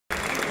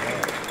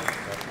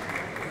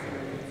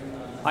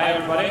Hi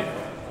everybody,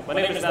 my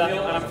name is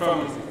Daniel, I'm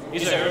from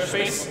ESA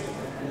Aerospace,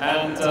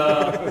 and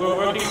we're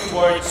working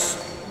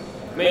towards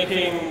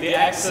making the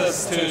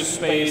access to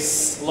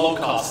space low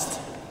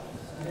cost.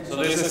 So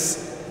this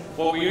is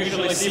what we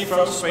usually see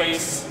from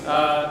space, in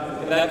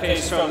that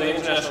case from the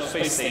International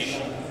Space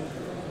Station.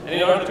 And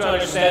in order to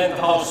understand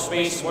how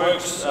space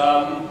works,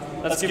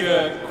 let's give you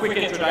a quick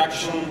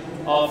introduction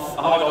of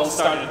how it all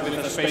started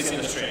with the space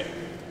industry.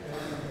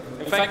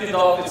 In fact,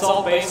 it's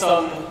all based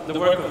on the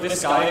work of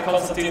this guy,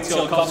 Konstantin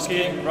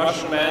Tsiolkovsky,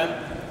 Russian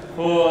man,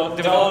 who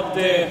developed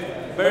the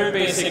very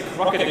basic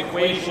rocket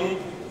equation,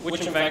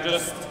 which in fact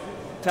just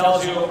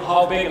tells you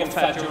how big and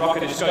fat your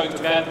rocket is going to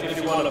get if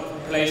you want to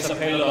place a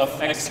payload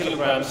of X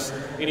kilograms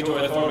into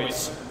Earth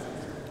orbits.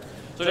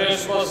 So there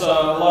was a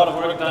lot of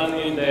work done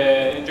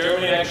in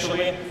Germany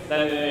actually,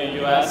 then in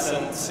the US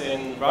and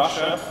in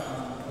Russia.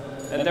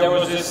 And there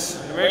was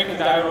this American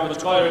guy,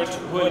 Robert Goddard,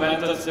 who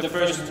invented the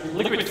first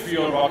liquid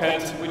fuel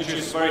rocket, which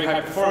is very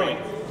high performing.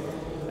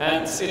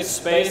 And it's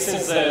based,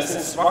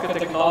 since rocket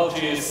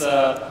technology is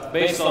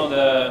based on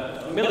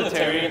the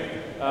military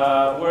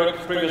work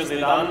previously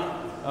done,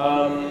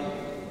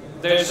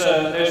 there's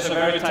a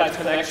very tight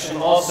connection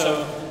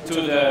also to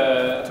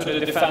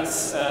the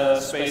defense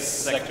space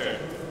sector.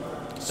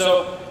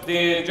 So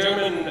the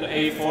German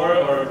A4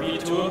 or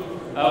V2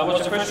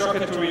 was the first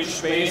rocket to reach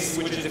space,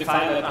 which is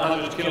defined at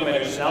 100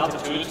 kilometers in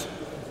altitude.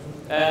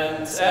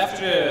 And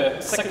after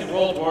the Second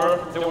World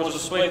War, there was a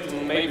split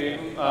in maybe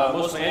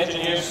mostly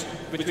engineers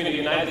between the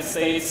United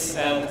States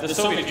and the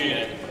Soviet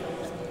Union.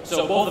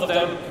 So both of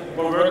them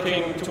were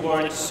working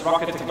towards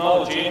rocket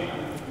technology.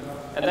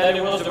 And then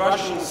it was the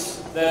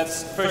Russians that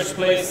first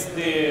placed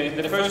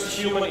the first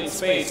human in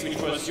space, which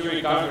was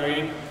Yuri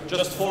Gagarin,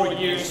 just 4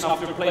 years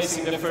after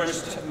placing the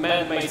first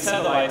man-made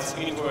satellites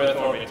into Earth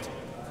orbit.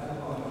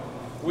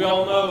 We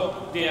all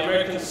know the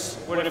Americans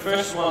were the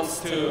first ones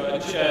to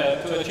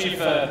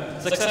achieve a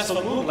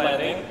successful moon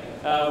landing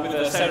with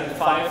the Saturn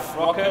V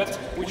rocket,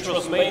 which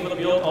was mainly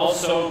built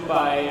also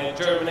by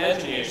German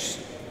engineers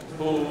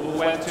who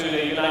went to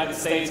the United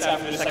States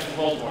after the Second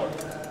World War.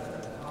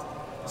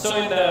 So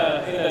in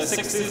the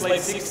 60s,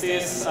 late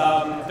 60s,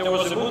 there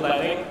was a moon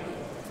landing,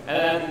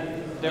 and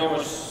then there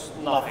was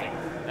nothing.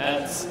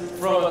 And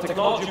from a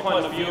technology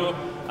point of view,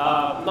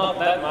 not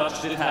that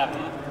much did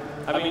happen.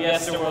 I mean,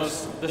 yes, there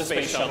was the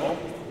space shuttle.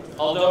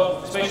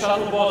 Although space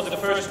shuttle was the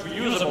first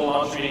reusable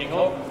launch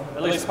vehicle,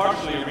 at least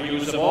partially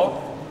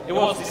reusable, it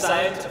was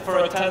designed for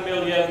a 10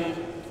 million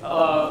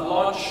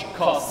launch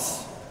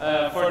costs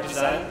for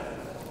design.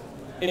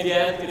 In the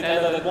end, it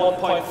ended at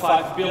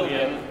 1.5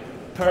 billion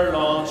per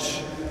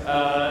launch.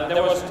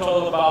 There was a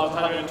total of about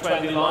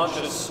 120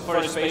 launches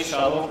for the space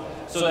shuttle,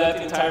 so that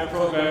entire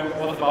program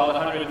was about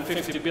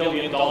 $150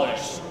 billion.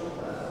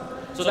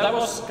 So that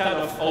was kind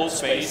of old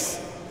space.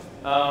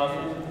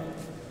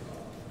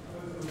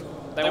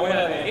 Then we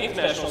had the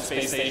International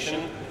Space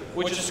Station,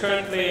 which is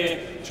currently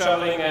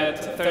traveling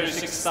at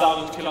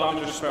 36,000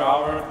 kilometers per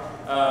hour,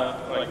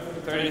 like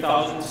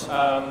 30,000,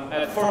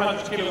 at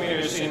 400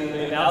 kilometers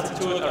in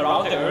altitude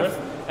around the Earth,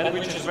 and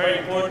which is very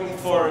important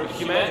for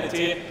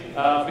humanity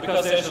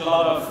because there's a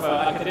lot of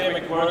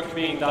academic work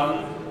being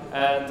done,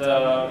 and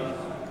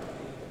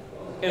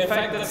in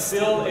fact, that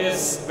still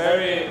is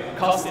very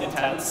cost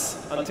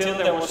intense until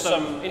there was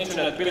some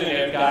internet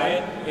billionaire guy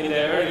in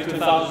the early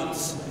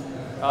 2000s,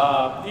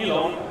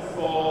 Elon,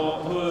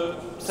 who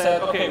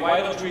said, okay, why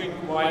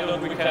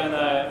don't we can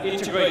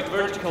integrate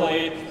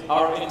vertically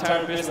our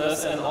entire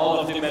business and all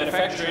of the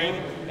manufacturing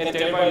and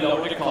thereby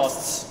lower the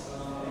costs.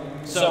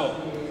 So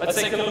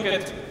let's take a look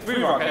at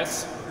 3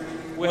 rockets.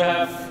 We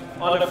have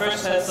on the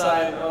first-hand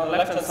side, on the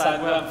left-hand side,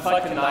 we have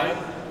Falcon 9,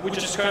 which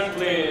is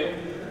currently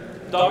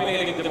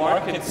dominating the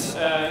market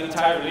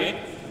entirely,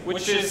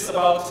 which is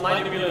about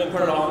 90 million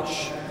per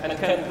launch and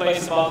can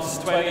place about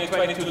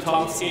 22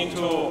 tons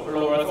into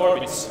low Earth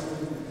orbits.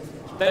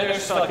 Then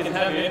there's Falcon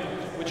Heavy,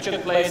 which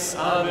can place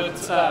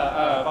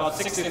about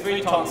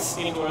 63 tons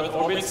into Earth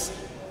orbits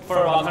for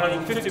about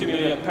 150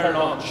 million per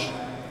launch.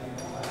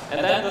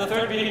 And then the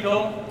third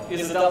vehicle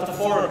is the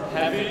Delta-4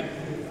 Heavy,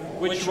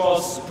 which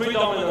was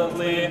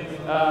predominantly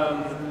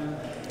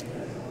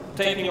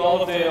taking all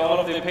of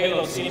the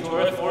payloads into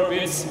Earth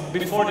orbits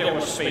before there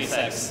was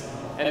SpaceX.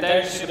 And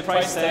there you see the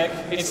price tag,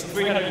 it's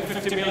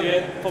 350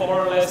 million for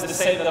more or less the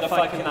same that a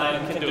Falcon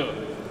 9 can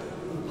do.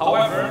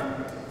 However,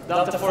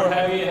 Delta-4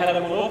 Heavy had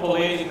a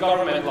monopoly in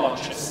government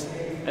launches.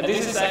 And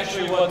this is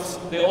actually what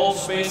the old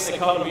space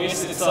economy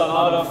is. It's a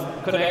lot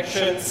of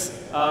connections,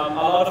 a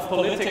lot of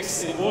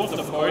politics involved,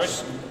 of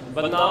course,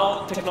 but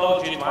now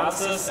technology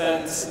advances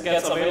and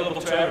gets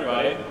available to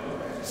everybody.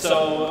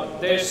 So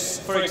there's,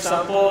 for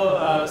example,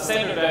 a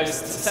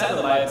standardized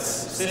satellite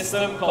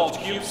system called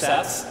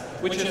CubeSats,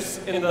 which is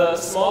in the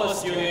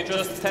smallest unit,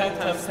 just 10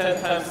 times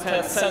 10 times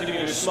 10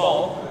 centimeters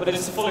small, but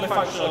it's a fully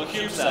functional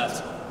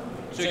CubeSat.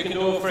 So you can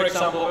do, for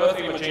example, Earth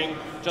imaging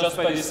just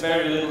by this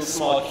very little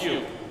small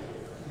cube.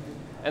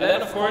 And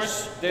then, of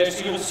course, there's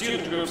even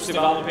student groups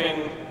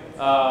developing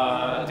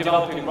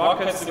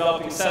rockets,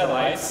 developing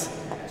satellites.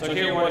 So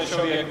here I want to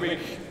show you a quick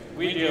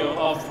video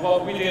of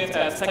what we did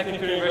at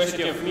Technical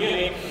University of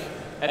Munich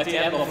at the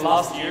end of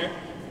last year.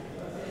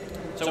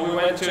 So we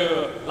went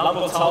to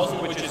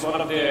Lambolzhausen, which is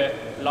one of the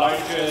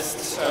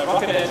largest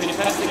rocket engine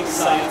testing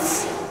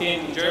sites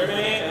in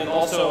Germany and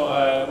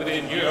also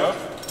within Europe.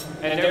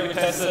 And there we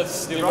tested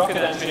the rocket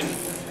engine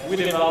we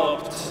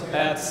developed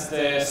at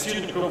the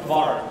student group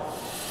VAR.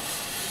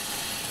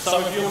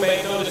 Some of you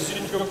may know the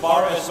student group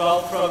VAR as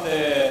well from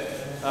the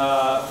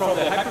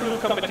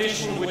Hyperloop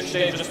competition, which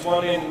they just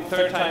won in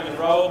third time in a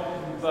row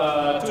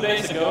 2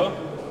 days ago.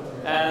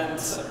 And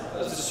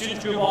the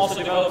student group also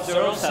developed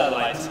their own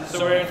satellite. So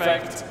we're in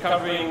fact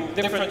covering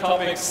different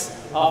topics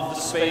of the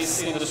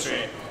space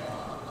industry.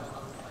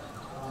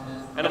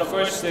 And of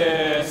course,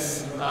 the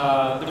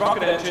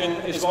rocket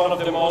engine is one of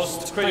the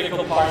most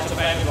critical parts of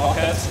any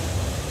rocket.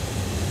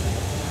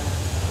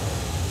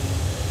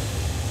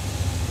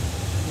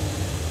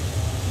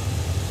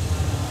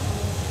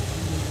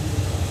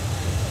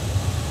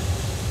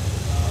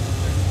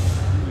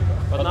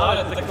 But now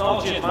that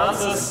technology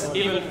advances,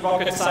 even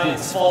rocket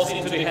science falls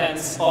into the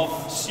hands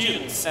of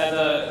students at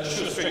a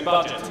shoestring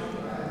budget.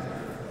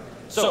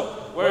 So,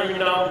 where do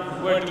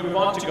we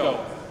want to go?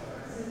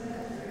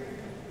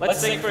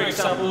 Let's take, for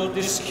example,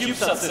 this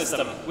CubeSat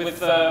system. With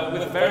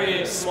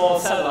very small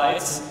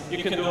satellites,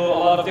 you can do a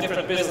lot of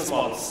different business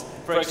models.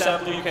 For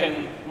example, you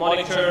can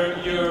monitor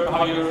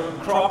how your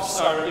crops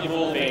are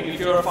evolving. If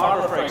you're a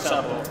farmer, for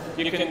example,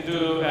 you can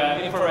do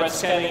infrared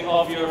scanning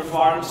of your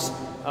farms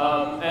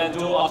and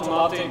do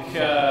automatic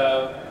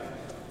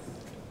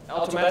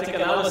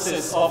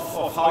analysis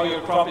of how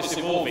your crop is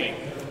evolving.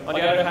 On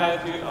the other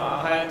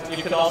hand,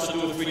 you can also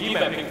do 3D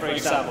mapping, for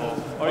example,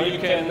 or you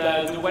can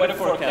do weather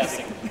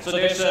forecasting. So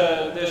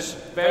there's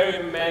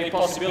very many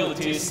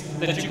possibilities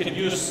that you can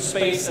use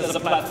space as a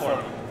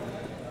platform.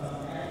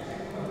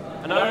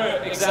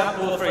 Another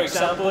example, for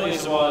example,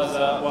 is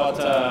what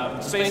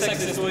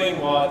SpaceX is doing,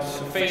 what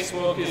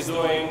Facebook is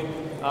doing,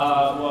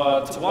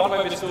 what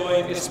OneWeb is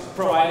doing, is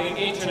providing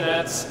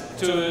internet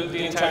to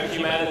the entire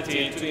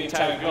humanity, to the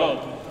entire globe.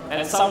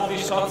 And some of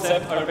these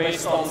concepts are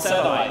based on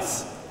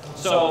satellites.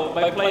 So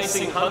by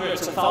placing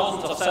hundreds and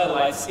thousands of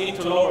satellites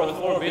into low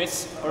Earth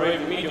orbits or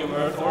even medium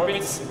Earth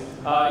orbits,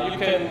 you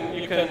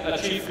can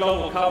achieve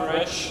global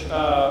coverage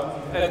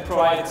and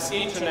provide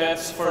internet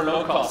for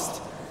low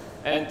cost.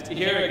 And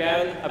here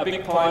again, a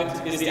big point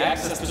is the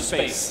access to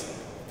space.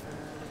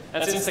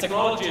 And since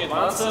technology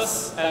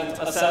advances, and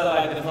a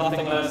satellite is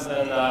nothing less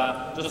than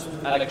just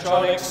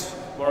electronics,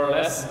 more or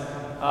less,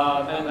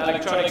 and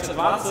electronics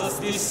advances,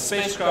 these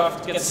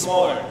spacecraft get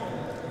smaller.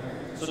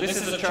 So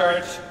this is a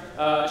chart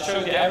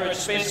showing the average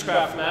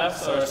spacecraft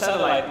mass or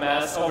satellite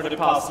mass over the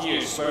past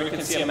years, where you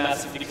can see a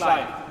massive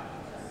decline.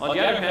 On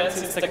the other hand,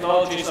 since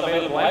technology is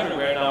available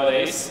everywhere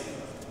nowadays,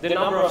 the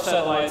number of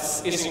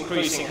satellites is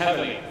increasing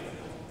heavily.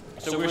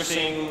 So we're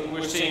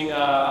seeing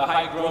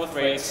high growth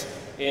rates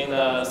in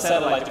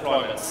satellite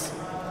deployments.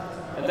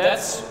 And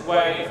that's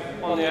why,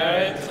 on the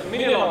other hand,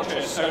 mini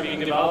launchers are being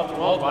developed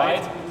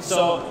worldwide.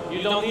 So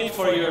you don't need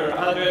for your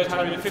 100,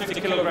 150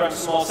 kilogram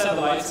small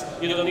satellites,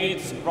 you don't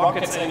need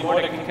rockets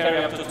anymore that can carry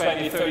up to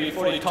 20, 30,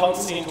 40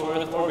 tons into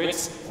Earth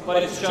orbits,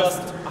 but it's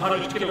just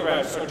 100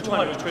 kilograms or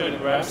 200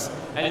 kilograms,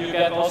 and you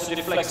get also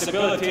the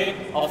flexibility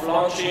of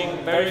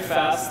launching very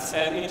fast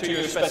and into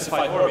your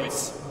specified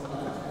orbits.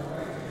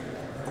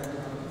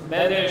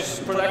 Then there's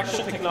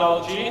production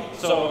technology.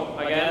 So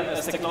again,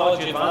 as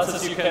technology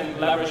advances, you can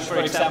leverage, for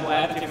example,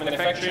 additive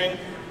manufacturing.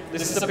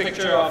 This is a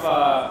picture of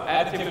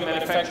additively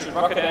manufactured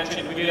rocket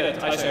engine we did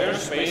at ISA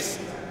Aerospace.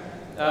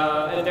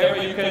 And there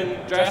you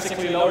can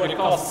drastically lower the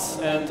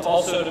costs and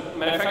also the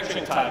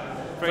manufacturing time.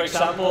 For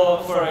example,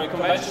 for a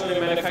conventionally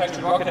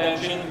manufactured rocket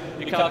engine,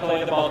 you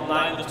calculate about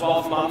 9 to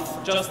 12 months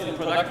just in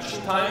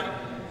production time.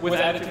 With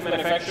additive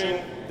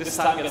manufacturing, this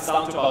time gets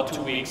down to about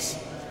 2 weeks.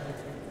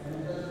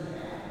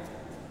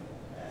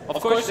 Of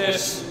course,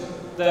 there's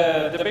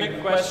the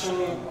big question,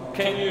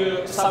 can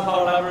you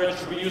somehow leverage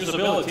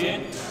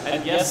reusability?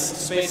 And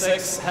yes,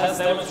 SpaceX has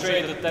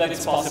demonstrated that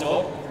it's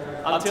possible.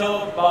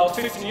 Until about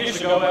 15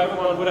 years ago,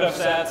 everyone would have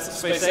said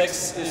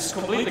SpaceX is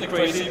completely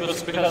crazy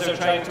because they're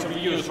trying to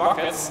reuse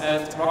rockets,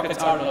 and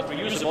rockets are not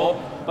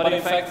reusable, but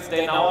in fact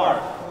they now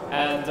are.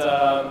 And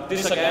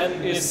this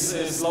again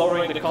is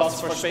lowering the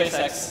cost for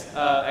SpaceX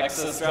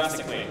access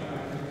drastically.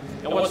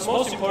 And what's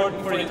most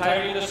important for the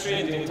entire industry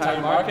and the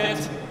entire market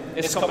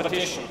is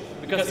competition.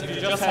 Because if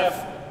you just have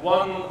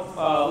one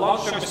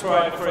launch service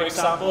provider, for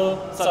example,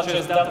 such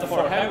as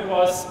Delta4 Heavy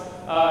was,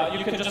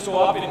 you can just go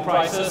up in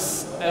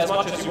prices as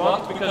much as you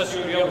want because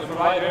you're the only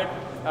provider,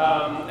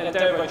 and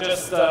thereby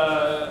just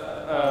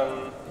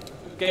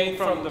gain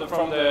from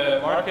the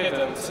market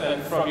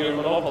and from your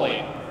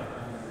monopoly.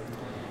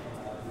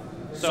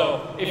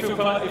 So if you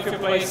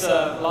place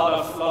a lot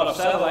of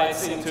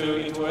satellites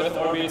into Earth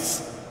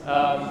orbits,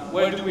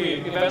 where do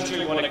we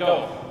eventually want to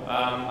go?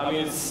 I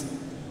mean, it's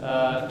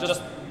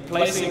just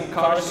placing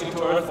cars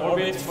into Earth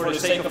orbit for the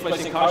sake of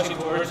placing cars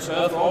into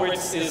Earth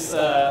orbits is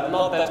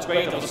not that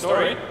great of a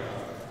story.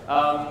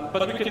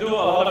 But we can do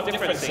a lot of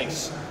different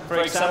things. For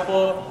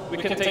example, we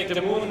can take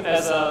the moon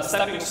as a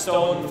stepping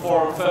stone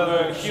for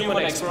further human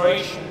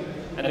exploration.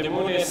 And the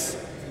moon is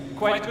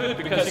quite good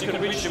because you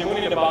can reach the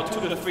moon in about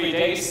 2 to 3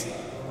 days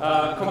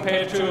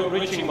compared to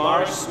reaching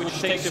Mars,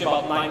 which takes you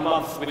about 9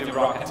 months with your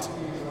rocket.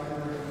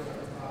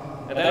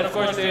 And then, of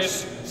course,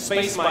 there's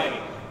space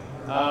mining.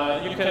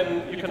 You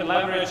can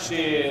leverage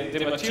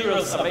the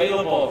materials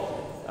available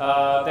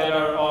that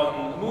are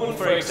on Moon,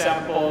 for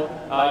example.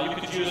 You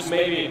could use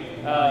maybe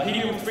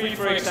helium-3,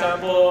 for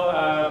example,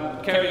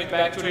 carry it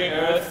back to the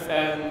Earth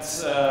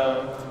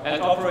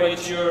and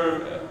operate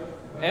your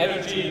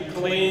energy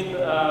clean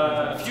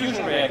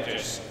fusion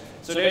reactors.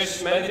 So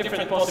there's many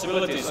different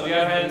possibilities. On the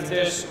other hand,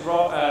 there's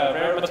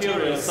rare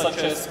materials such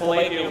as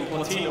palladium,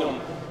 platinum,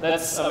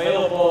 that's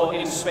available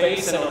in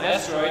space and on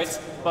asteroids,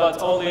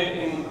 but only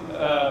in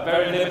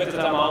very limited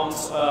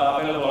amounts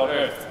available on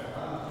Earth.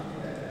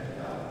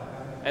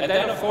 And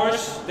then, of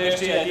course, there's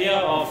the idea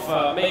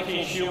of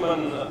making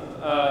human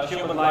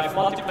life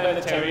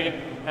multiplanetary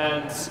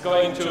and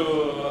going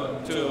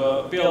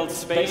to build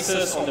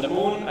bases on the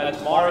Moon and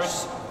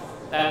Mars,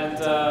 and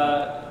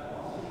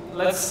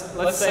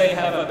let's say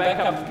have a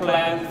backup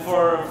plan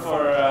for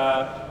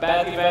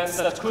bad events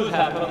that could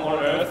happen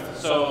on Earth.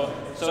 So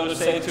to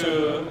say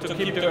to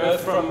keep the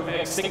Earth from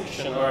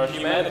extinction or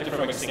humanity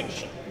from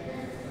extinction.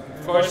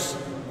 Of course,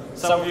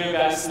 some of you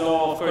guys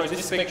know, of course,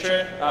 this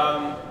picture.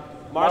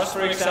 Mars,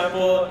 for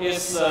example,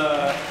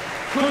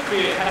 could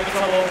be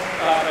habitable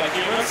by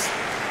humans,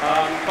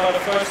 but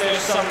of course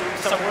there's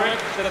some work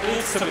that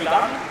needs to be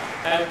done,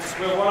 and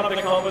we're one of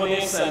the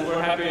companies, and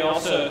we're happy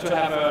also to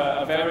have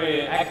a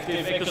very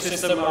active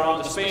ecosystem around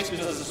the space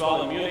business as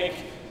well in Munich,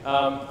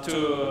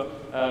 to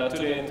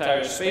the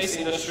entire space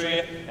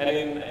industry, and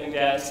in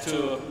that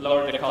to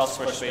lower the cost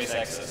for space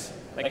access.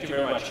 Thank you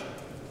very much.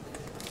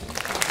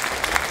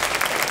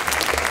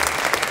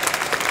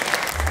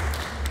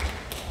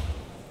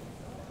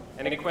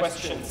 Any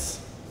questions?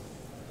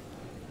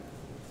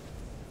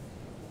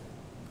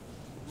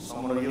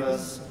 Someone of you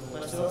has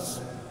questions?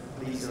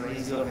 Please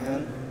raise your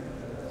hand.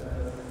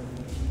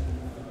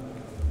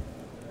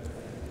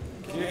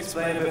 Can you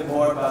explain a bit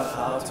more about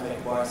how to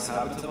make Mars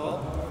habitable?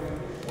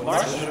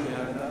 Mars?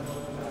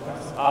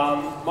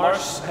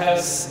 Mars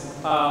has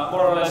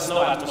more or less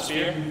no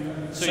atmosphere,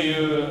 so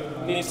you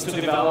need to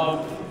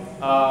develop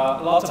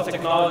lots of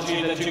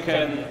technology that you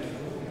can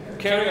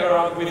carry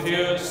around with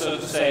you, so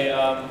to say,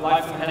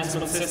 life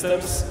enhancement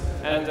systems,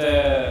 and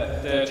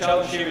the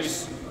challenge here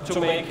is to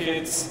make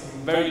it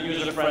very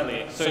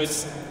user-friendly. So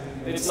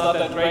it's not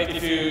that great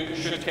if you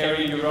should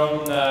carry your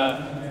own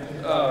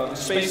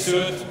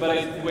spacesuit, but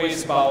it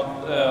weighs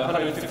about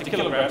 150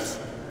 kilograms,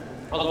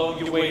 although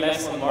you weigh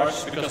less on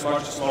Mars because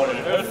Mars is smaller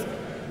than Earth.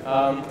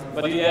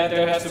 But in the end,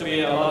 there has to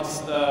be a lot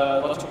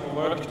of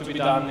work to be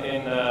done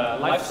in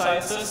life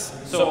sciences.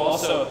 So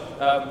also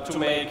to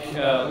make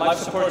life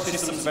support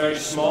systems very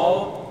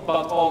small,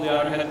 but on the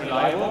other hand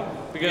reliable.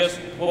 Because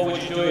what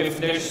would you do if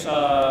there's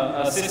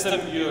a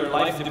system your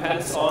life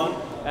depends on,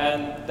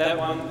 and that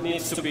one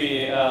needs to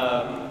be,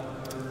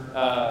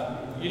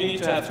 you need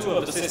to have 2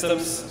 of the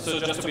systems, so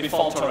just to be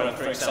fault tolerant,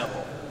 for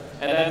example.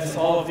 And then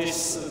all of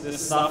this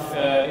stuff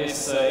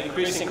is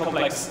increasing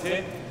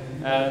complexity,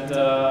 and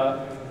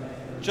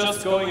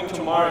just going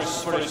to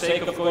Mars for the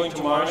sake of going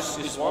to Mars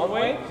is one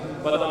way,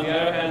 but on the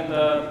other hand,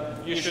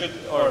 you should,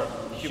 or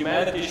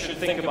humanity should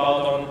think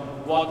about on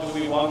what do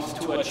we want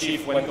to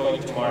achieve when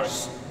going to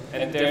Mars.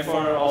 And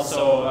therefore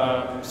also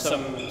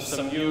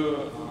some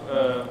new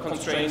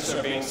constraints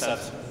are being set.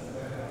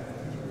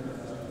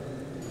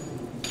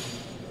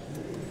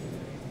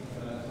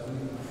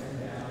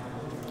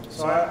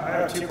 So I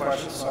have 2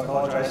 questions, so I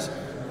apologize.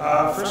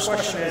 First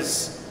question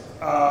is,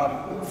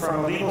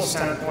 from a legal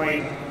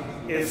standpoint,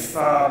 if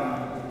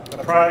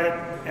a private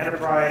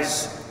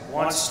enterprise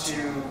wants to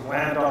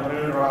land on the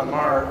Moon or on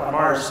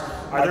Mars,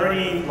 are there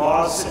any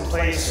laws in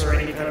place or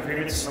any kind of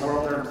agreements in the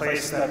world that are in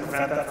place that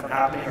prevent that from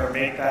happening or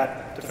make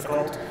that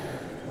difficult?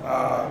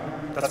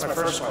 That's my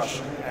first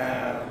question.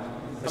 And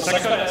the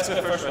second question, that's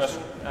the first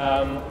question.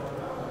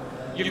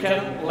 You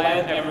can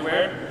land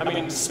everywhere. I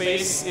mean,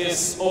 space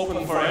is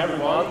open for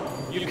everyone.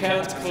 You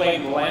can't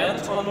claim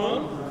land on the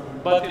Moon,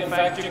 but in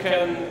fact you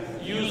can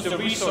use the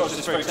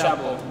resources. For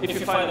example, if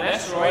you find an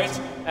asteroid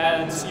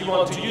and you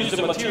want to use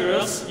the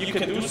materials, you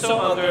can do so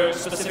under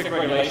specific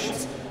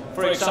regulations.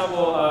 For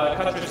example,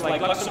 countries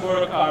like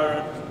Luxembourg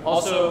are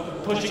also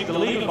pushing the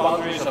legal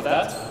boundaries of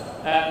that.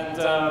 And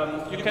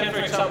you can, for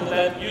example,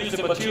 then use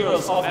the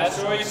materials of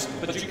asteroids,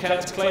 but you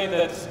can't claim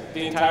that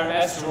the entire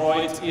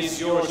asteroid is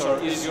yours or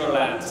is your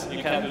land.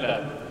 You can't do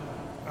that.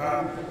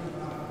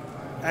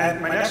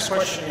 And my next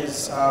question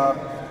is,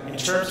 in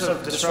terms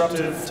of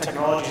disruptive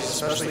technologies,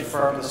 especially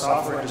from the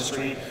software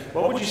industry,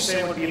 what would you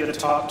say would be the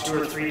top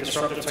 2 or 3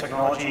 disruptive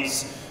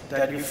technologies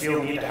that you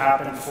feel need to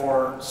happen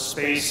for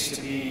space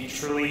to be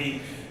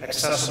truly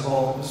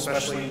accessible,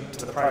 especially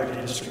to the private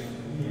industry?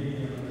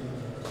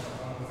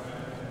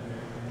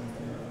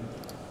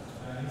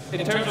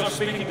 in terms of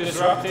speaking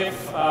disruptive,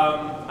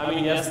 I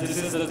mean, yes, this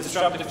is a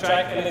disruptive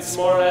track, and it's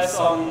more or less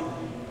on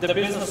the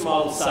business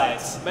model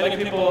side.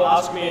 Many people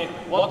ask me,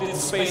 what did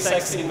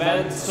SpaceX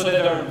invent so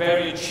that they're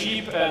very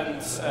cheap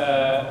and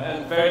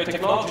very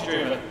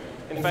technology-driven?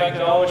 In fact,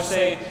 I always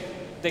say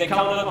they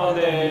counted on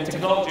the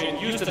technology and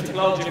used the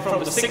technology from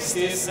the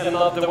 60s and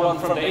not the one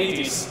from the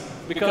 80s.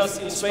 Because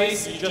in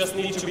space, you just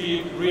need to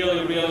be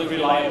really, really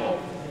reliable.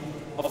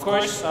 Of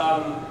course,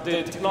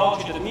 the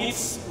technology that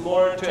needs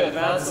more to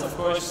advance, of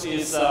course,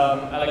 is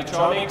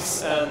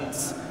electronics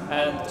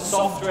and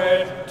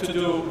software to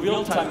do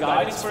real-time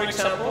guidance, for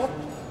example.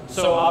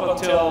 So up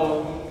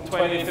until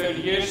 20,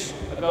 30 years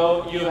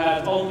ago, you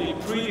had only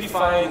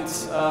predefined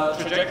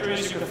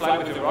trajectories you could fly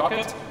with your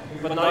rocket,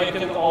 but now you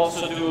can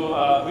also do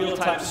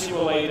real-time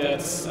simulated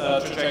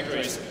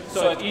trajectories.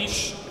 So at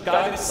each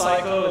guided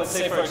cycle, let's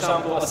say for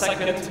example a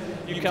second,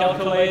 you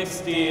calculate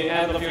the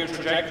end of your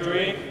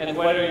trajectory and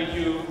whether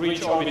you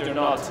reach orbit or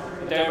not.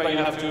 Thereby you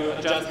have to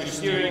adjust your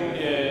steering,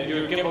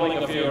 your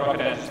gimbaling of your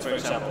rocket engines, for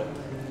example.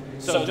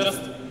 So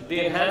just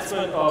the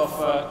enhancement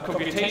of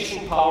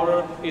computation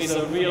power is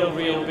a real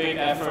big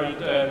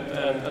effort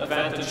and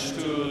advantage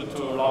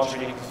to launch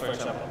vehicles, for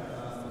example.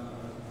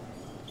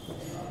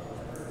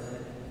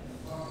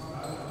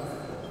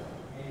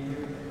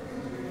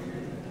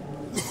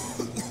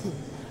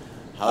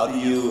 How do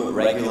you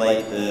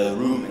regulate the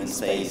room in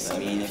space? I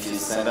mean, if you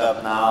send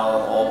up now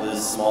all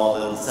these small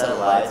little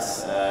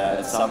satellites,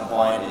 at some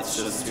point it's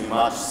just too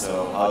much,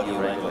 so how do you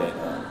regulate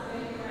that?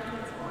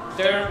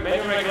 There are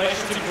many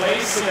regulations in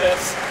place so that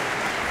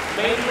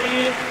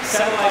mainly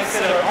satellites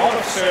that are out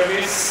of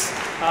service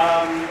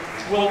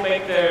will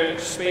make their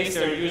space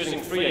they're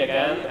using free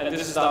again, and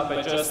this is done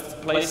by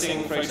just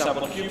placing, for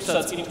example,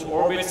 CubeSats into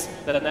orbits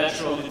that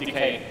naturally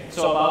decay.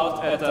 So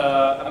about at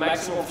a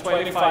maximum of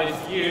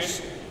 25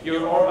 years,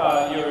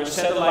 your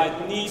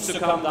satellite needs to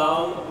come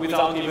down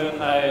without even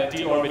a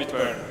deorbit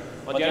burn.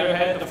 On the other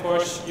hand, of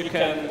course, you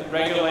can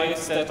regulate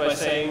that by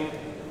saying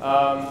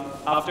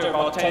after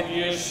about 10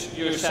 years,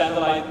 your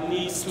satellite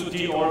needs to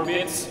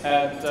deorbit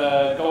and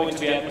go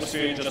into the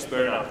atmosphere and just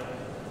burn up.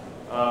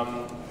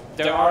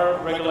 There are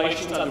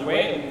regulations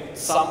underway, and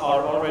some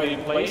are already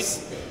in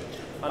place.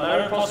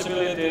 Another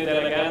possibility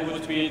that again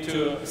would be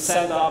to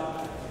send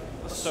up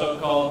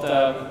so-called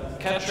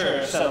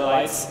catcher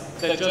satellites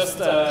that just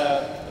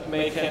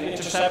make an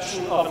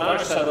interception of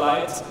another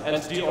satellite and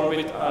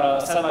deorbit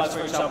satellites,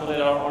 for example,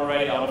 that are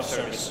already out of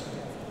service.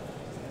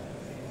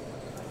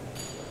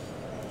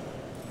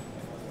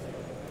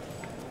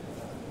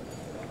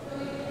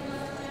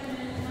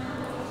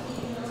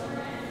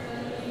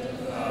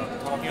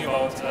 Talking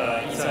about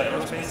inside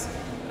aerospace,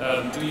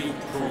 do you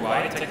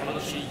provide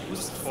technology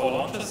used for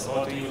launches,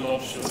 or do you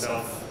launch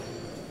yourself?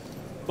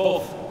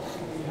 Both.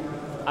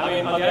 I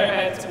mean, on the other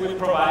hand, we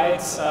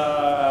provide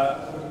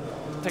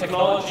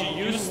technology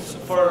used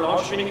for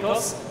launch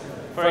vehicles.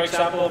 For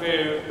example,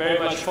 we're very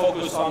much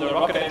focused on the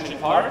rocket engine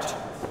part.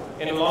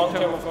 In the long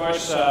term, of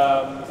course,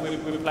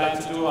 we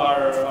plan to do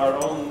our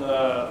own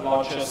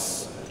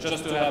launches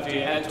just to have the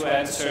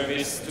end-to-end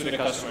service to the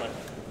customer.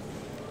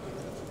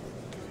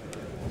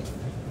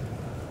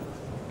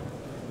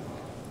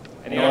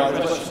 Any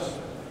other questions?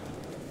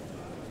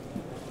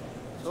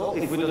 So,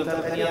 if we don't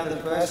have any other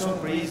question,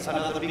 please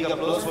another big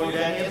applause for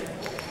Daniel.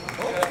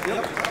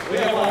 We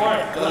have one more.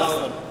 The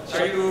last one.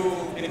 Are you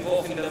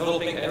involved in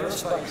developing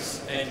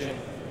aerospikes engine?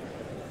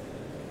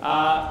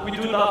 We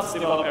do not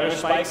develop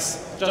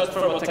aerospikes, just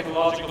from a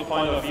technological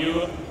point of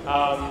view.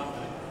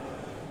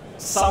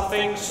 Some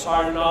things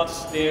are not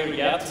there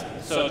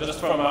yet, so just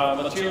from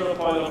a material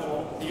point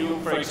of view,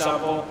 for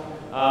example,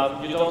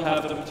 you don't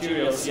have the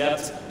materials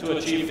yet to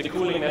achieve the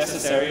cooling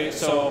necessary,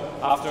 so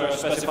after a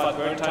specified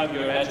burn time,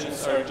 your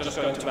engines are just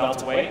going to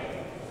melt away.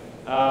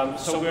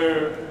 So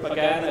we're,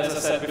 again, as I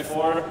said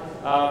before,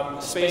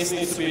 space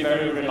needs to be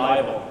very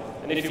reliable.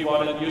 And if you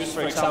want to use,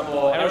 for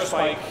example,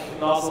 aerospike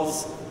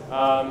nozzles,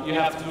 you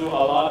have to do a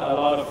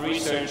lot of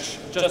research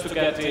just to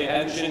get the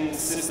engine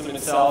system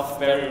itself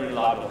very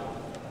reliable.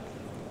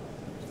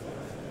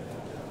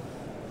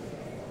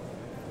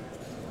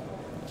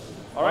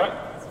 All right.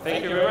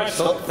 Thank you very much.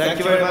 So, thank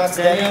you very much,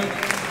 Daniel.